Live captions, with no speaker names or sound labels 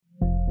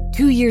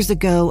2 years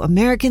ago,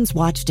 Americans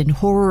watched in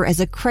horror as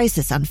a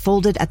crisis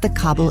unfolded at the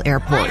Kabul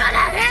airport.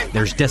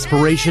 There's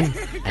desperation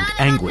and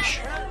anguish.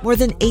 More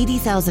than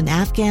 80,000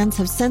 Afghans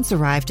have since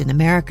arrived in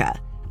America,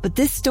 but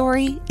this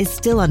story is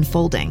still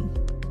unfolding.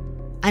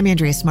 I'm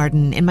Andrea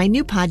Martin. In my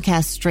new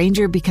podcast,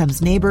 Stranger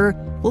Becomes Neighbor,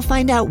 we'll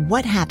find out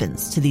what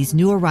happens to these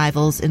new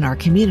arrivals in our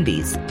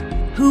communities.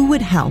 Who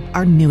would help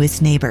our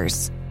newest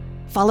neighbors?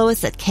 Follow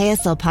us at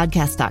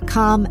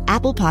kslpodcast.com,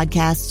 Apple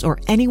Podcasts, or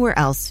anywhere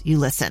else you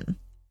listen.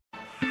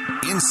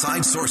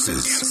 Inside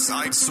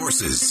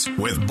Sources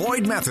with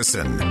Boyd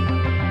Matheson.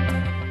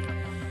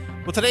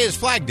 Well, today is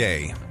Flag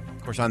Day.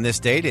 Of course, on this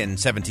date in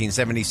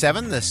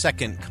 1777, the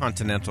Second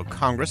Continental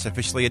Congress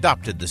officially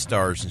adopted the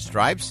Stars and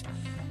Stripes.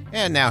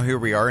 And now here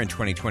we are in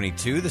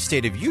 2022. The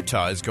state of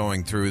Utah is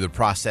going through the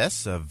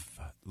process of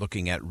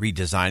looking at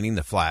redesigning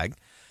the flag.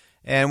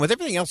 And with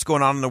everything else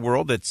going on in the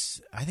world,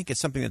 I think it's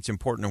something that's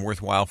important and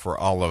worthwhile for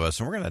all of us.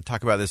 And we're going to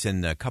talk about this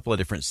in a couple of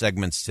different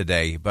segments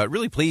today. But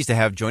really pleased to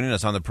have joining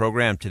us on the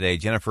program today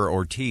Jennifer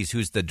Ortiz,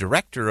 who's the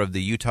director of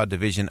the Utah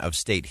Division of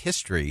State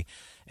History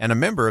and a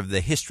member of the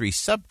History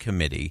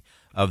Subcommittee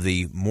of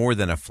the More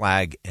Than a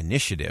Flag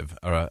initiative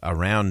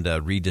around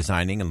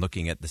redesigning and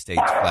looking at the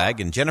state's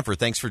flag. And Jennifer,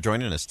 thanks for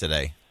joining us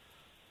today.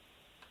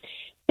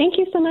 Thank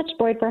you so much,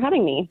 Boyd, for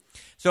having me.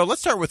 So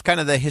let's start with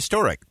kind of the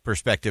historic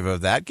perspective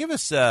of that. Give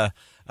us a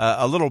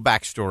little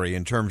backstory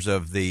in terms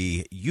of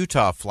the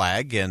Utah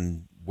flag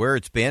and where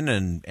it's been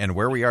and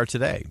where we are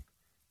today.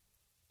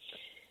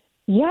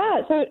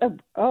 Yeah. So,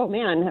 oh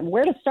man,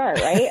 where to start,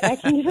 right? I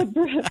can give a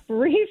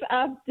brief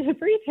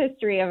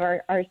history of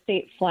our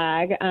state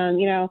flag.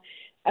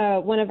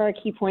 One of our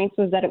key points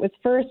was that it was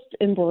first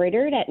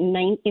embroidered in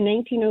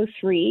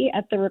 1903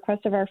 at the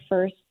request of our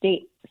first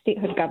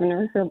statehood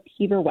governor,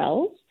 Heber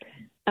Wells.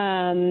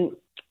 In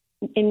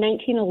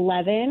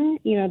 1911,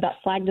 that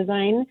flag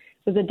design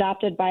was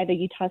adopted by the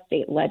Utah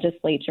State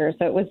Legislature.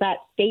 So it was that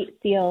state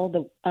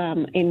seal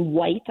in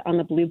white on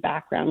the blue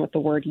background with the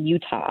word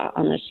Utah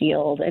on the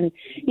shield. And,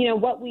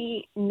 what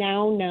we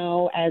now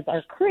know as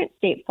our current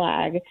state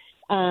flag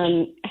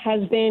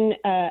has been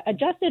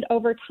adjusted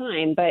over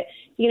time. But,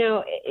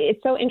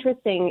 it's so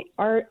interesting.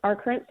 Our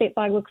current state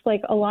flag looks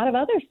like a lot of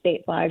other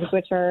state flags,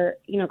 which are,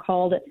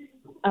 called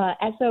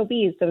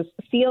SOBs, those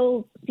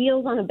seals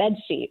on a bed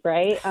sheet,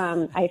 right?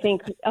 I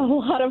think a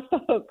lot of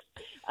folks,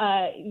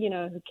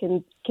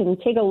 can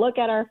take a look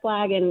at our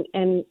flag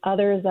and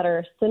others that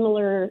are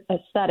similar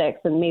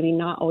aesthetics and maybe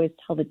not always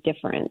tell the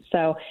difference.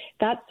 So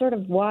that's sort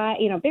of why,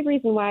 big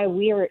reason why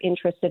we are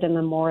interested in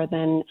the More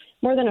Than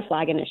a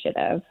Flag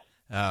initiative.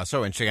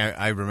 So interesting.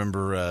 I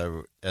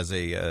remember as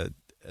a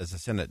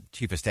Senate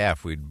Chief of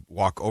Staff, we'd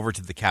walk over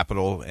to the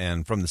Capitol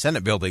and from the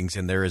Senate buildings,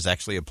 and there is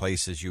actually a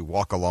place as you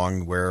walk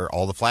along where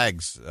all the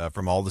flags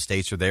from all the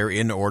states are there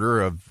in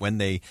order of when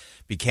they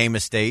became a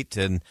state.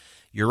 And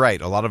you're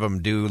right, a lot of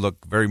them do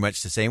look very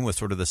much the same with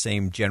sort of the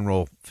same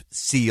general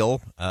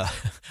seal.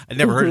 I'd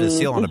never heard of a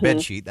seal on a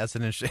bed sheet. That's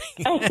an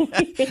interesting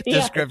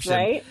description.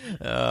 Yes,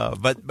 right?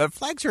 But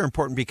flags are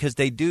important because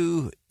they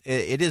do.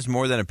 It is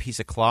more than a piece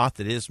of cloth.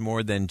 It is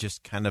more than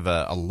just kind of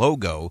a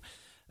logo.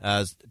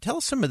 Tell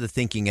us some of the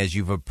thinking as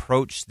you've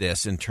approached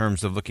this in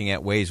terms of looking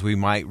at ways we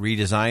might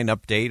redesign,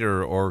 update,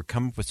 or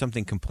come up with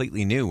something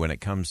completely new when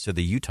it comes to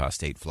the Utah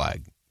state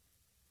flag.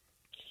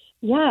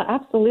 Yeah,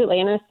 absolutely.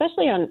 And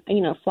especially on,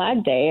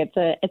 Flag Day,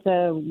 it's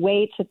a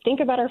way to think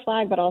about our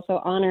flag, but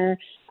also honor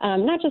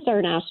not just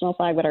our national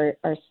flag, but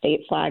our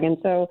state flag. And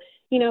so,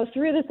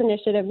 through this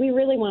initiative, we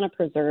really want to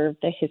preserve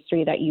the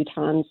history that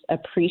Utahns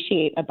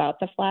appreciate about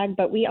the flag,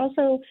 but we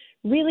also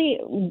really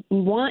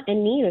want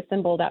and need a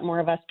symbol that more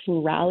of us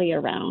can rally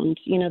around.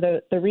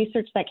 The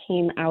research that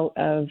came out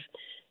of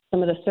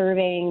some of the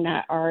surveying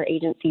that our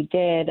agency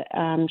did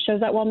shows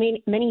that while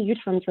many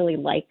Utahns really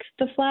like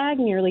the flag,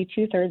 nearly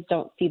 2/3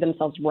 don't see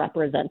themselves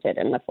represented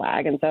in the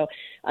flag. And so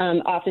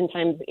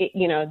oftentimes,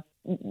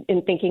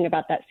 in thinking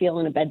about that seal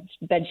in a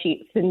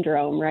bedsheet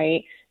syndrome,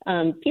 right?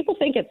 People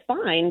think it's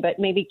fine, but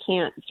maybe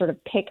can't sort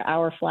of pick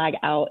our flag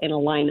out in a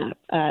lineup,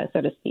 so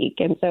to speak.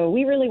 And so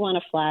we really want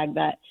a flag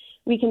that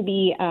we can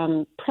be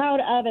proud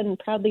of and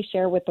proudly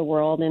share with the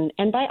world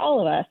and by all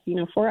of us,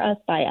 for us,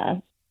 by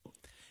us.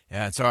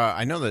 Yeah, so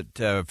I know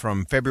that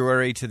from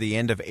February to the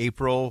end of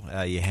April,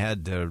 you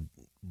had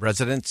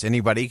residents,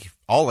 anybody,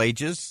 all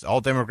ages,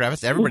 all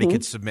demographics, everybody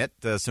could submit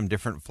some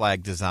different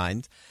flag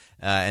designs.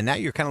 And now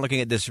you're kind of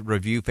looking at this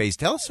review phase.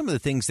 Tell us some of the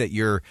things that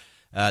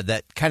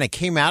that kind of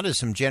came out as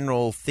some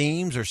general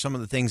themes or some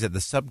of the things that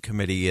the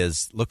subcommittee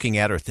is looking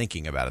at or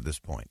thinking about at this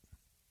point.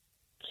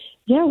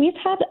 Yeah, we've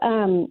had,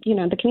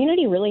 the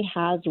community really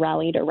has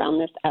rallied around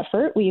this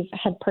effort. We've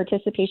had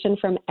participation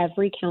from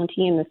every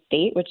county in the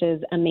state, which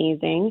is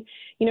amazing.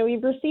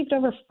 We've received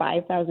over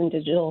 5,000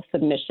 digital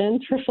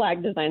submissions for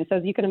flag design. So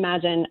as you can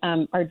imagine,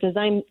 our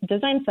design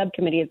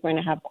subcommittee is going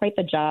to have quite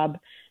the job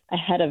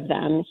ahead of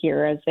them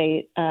here as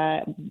they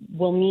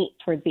will meet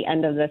towards the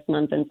end of this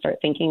month and start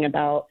thinking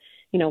about,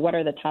 what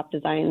are the top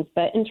designs.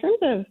 But in terms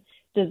of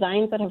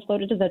designs that have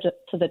floated to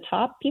the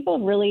top, people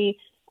have really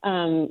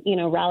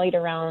rallied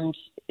around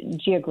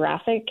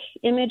geographic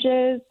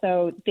images.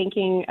 So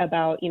thinking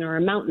about, our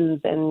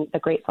mountains and the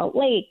Great Salt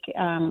Lake,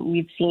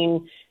 we've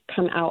seen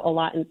come out a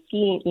lot in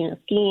skiing.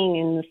 Skiing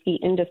and the ski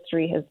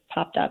industry has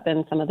popped up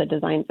in some of the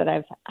designs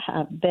that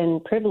have been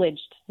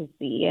privileged to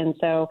see. And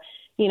so,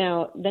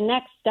 the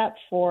next step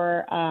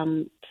for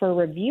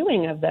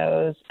reviewing of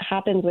those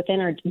happens within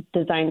our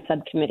design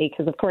subcommittee,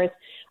 because of course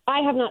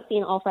I have not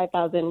seen all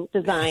 5,000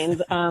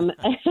 designs.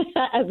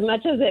 As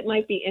much as it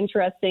might be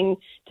interesting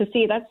to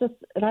see, that's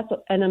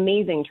an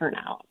amazing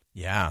turnout.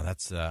 Yeah,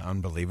 that's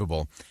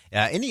unbelievable.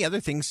 Any other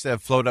things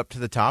float up to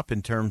the top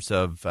in terms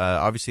of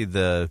obviously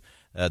the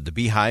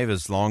beehive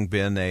has long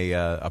been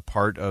a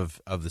part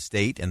of the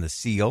state and the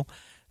seal.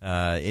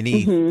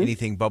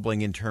 Anything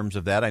bubbling in terms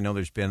of that? I know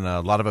there's been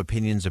a lot of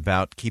opinions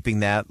about keeping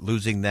that,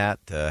 losing that.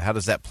 How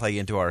does that play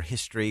into our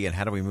history, and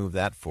how do we move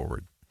that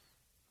forward?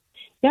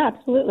 Yeah,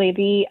 absolutely.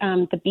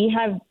 The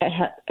beehive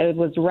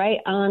was right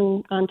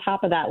on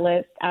top of that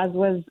list, as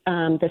was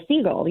the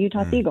seagull,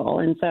 Utah seagull,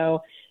 and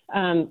so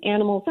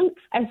animals.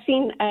 I've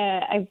seen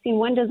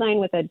one design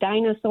with a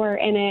dinosaur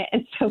in it,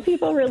 and so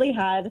people really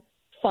had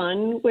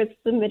fun with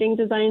submitting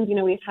designs.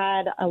 We've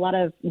had a lot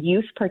of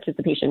youth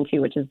participation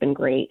too, which has been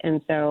great.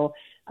 And so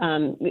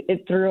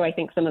through, I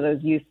think, some of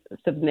those youth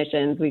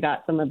submissions, we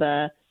got some of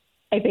the,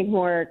 I think,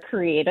 more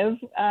creative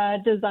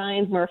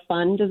designs, more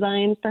fun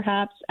designs,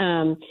 perhaps.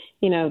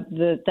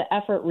 The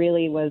effort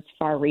really was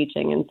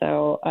far-reaching. And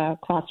so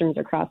classrooms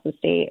across the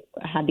state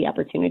had the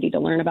opportunity to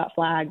learn about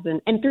flags.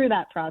 And through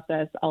that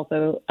process,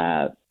 also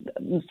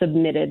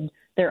submitted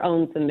their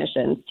own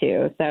submissions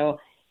too. So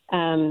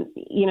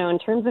in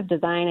terms of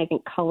design, I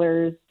think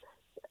colors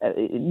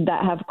that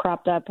have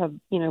cropped up have,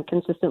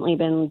 consistently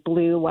been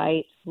blue,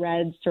 white,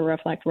 reds to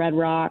reflect red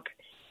rock.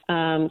 So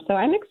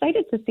I'm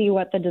excited to see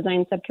what the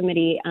design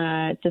subcommittee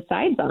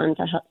decides on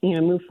to help,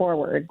 move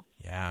forward.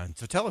 Yeah.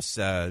 So tell us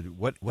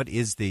what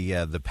is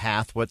the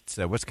path? What's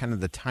kind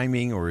of the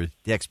timing or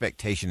the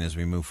expectation as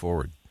we move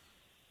forward?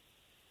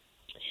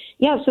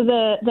 Yeah, so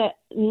the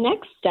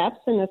next steps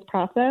in this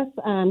process,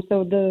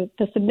 so the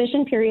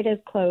submission period is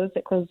closed.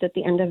 It closed at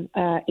the end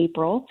of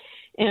April.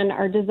 And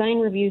our design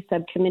review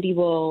subcommittee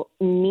will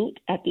meet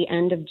at the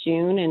end of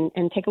June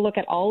and take a look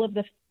at all of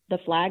the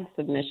flag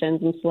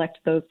submissions and select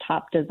those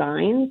top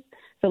designs.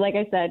 So like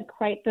I said,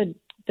 quite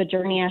the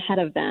journey ahead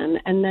of them.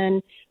 And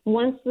then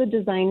once the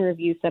design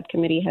review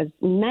subcommittee has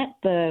met,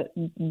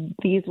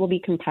 these will be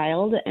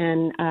compiled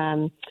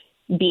and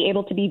be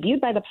able to be viewed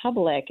by the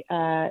public.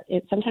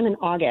 Sometime in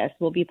August,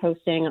 we'll be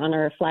posting on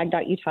our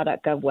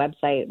flag.utah.gov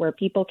website where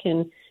people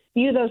can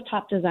view those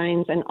top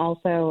designs and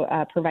also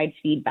provide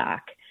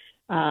feedback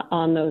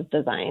on those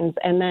designs.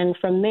 And then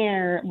from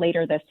there,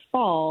 later this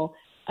fall,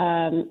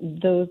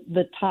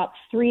 the top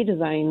 3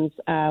 designs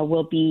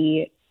will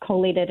be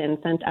collated and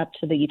sent up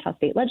to the Utah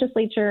State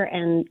Legislature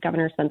and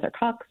Governor Spencer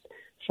Cox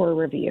for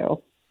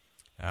review.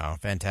 Oh,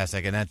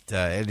 fantastic. And that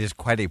it is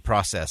quite a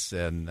process.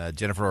 And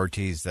Jennifer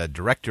Ortiz, the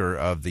director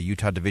of the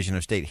Utah Division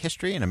of State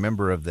History and a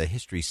member of the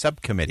History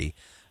Subcommittee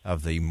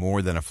of the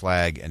More Than a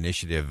Flag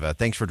initiative.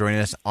 Thanks for joining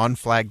us on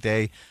Flag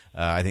Day.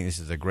 I think this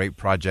is a great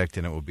project,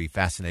 and it will be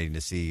fascinating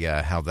to see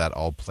how that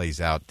all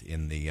plays out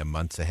in the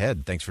months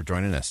ahead. Thanks for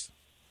joining us.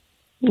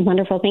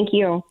 Wonderful. Thank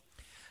you.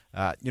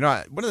 One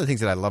of the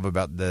things that I love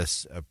about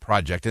this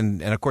project,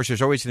 and of course,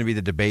 there's always going to be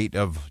the debate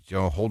of,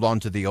 hold on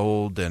to the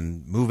old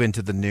and move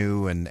into the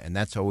new, and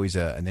that's always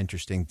an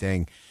interesting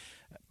thing.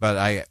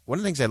 But one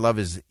of the things I love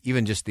is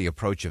even just the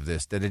approach of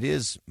this, that it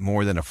is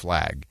more than a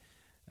flag.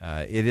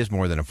 It is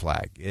more than a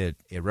flag.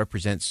 It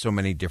represents so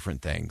many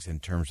different things in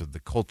terms of the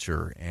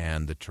culture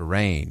and the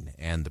terrain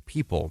and the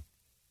people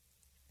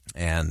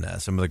and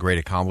some of the great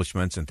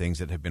accomplishments and things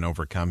that have been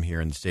overcome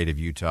here in the state of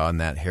Utah and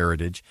that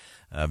heritage.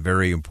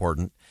 Very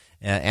important.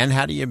 And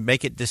how do you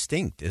make it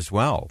distinct as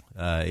well?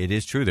 It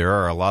is true. There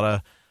are a lot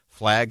of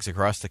flags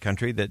across the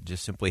country that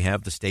just simply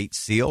have the state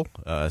seal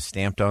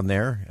stamped on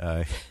there.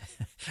 I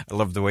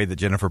love the way that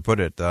Jennifer put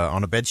it,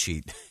 on a bed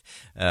sheet.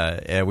 We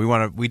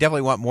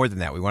definitely want more than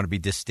that. We want to be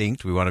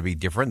distinct. We want to be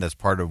different. That's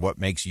part of what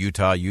makes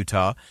Utah,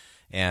 Utah.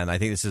 And I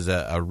think this is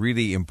a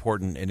really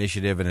important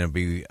initiative, and it'll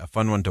be a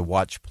fun one to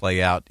watch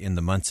play out in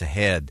the months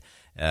ahead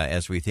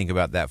as we think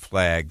about that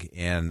flag.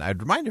 And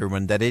I'd remind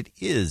everyone that it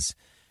is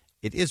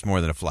more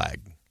than a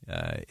flag.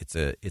 It's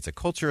a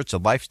culture, it's a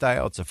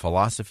lifestyle, it's a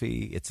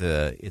philosophy, it's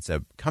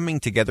a coming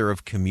together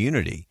of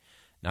community.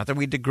 Not that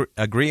we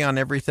agree on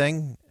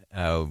everything.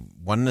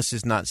 Oneness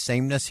is not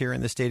sameness here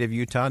in the state of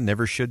Utah,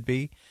 never should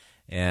be.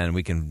 And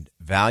we can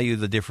value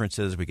the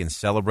differences, we can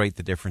celebrate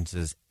the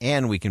differences,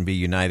 and we can be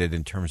united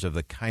in terms of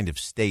the kind of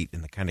state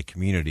and the kind of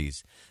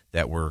communities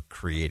that we're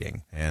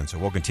creating. And so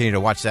we'll continue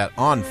to watch that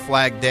on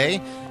Flag Day.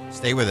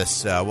 Stay with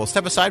us. We'll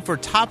step aside for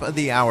top of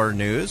the hour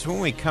news. When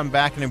we come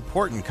back, an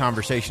important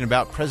conversation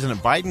about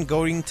President Biden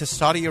going to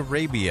Saudi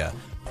Arabia.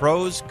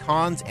 Pros,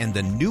 cons, and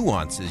the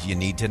nuances you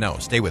need to know.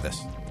 Stay with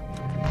us.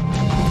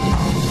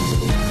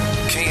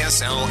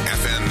 KSL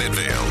FM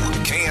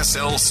Midvale,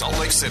 KSL Salt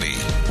Lake City.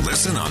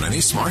 Listen on any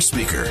smart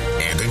speaker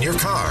and in your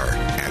car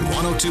at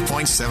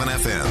 102.7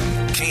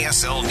 FM.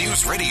 KSL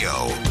News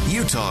Radio,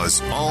 Utah's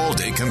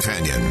all-day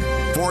companion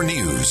for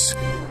news.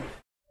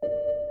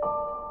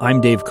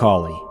 I'm Dave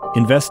Cawley,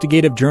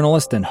 investigative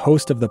journalist and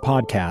host of the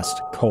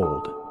podcast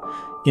Cold.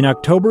 In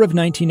October of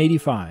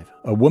 1985,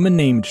 a woman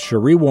named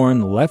Cherie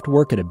Warren left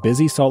work at a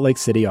busy Salt Lake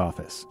City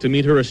office to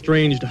meet her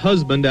estranged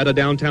husband at a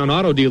downtown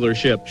auto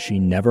dealership. She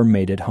never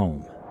made it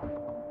home.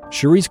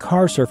 Cherie's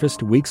car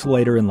surfaced weeks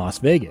later in Las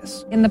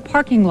Vegas. In the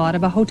parking lot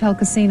of a hotel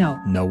casino.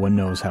 No one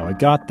knows how it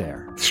got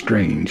there.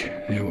 Strange.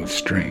 It was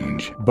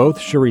strange. Both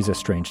Cherie's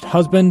estranged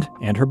husband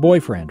and her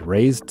boyfriend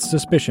raised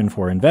suspicion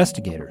for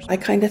investigators. I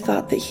kind of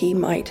thought that he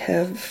might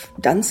have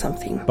done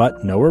something.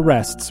 But no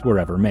arrests were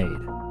ever made.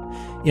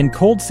 In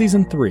Cold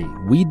Season 3,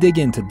 we dig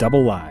into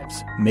double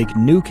lives, make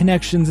new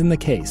connections in the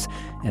case,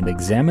 and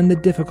examine the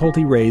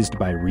difficulty raised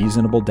by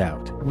reasonable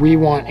doubt. We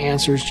want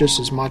answers just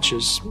as much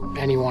as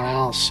anyone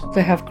else.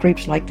 They have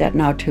creeps like that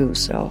now too,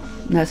 so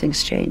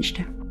nothing's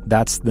changed.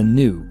 That's the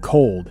new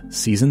Cold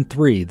Season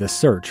 3, The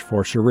Search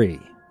for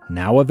Cherie,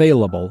 now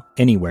available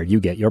anywhere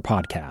you get your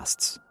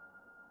podcasts.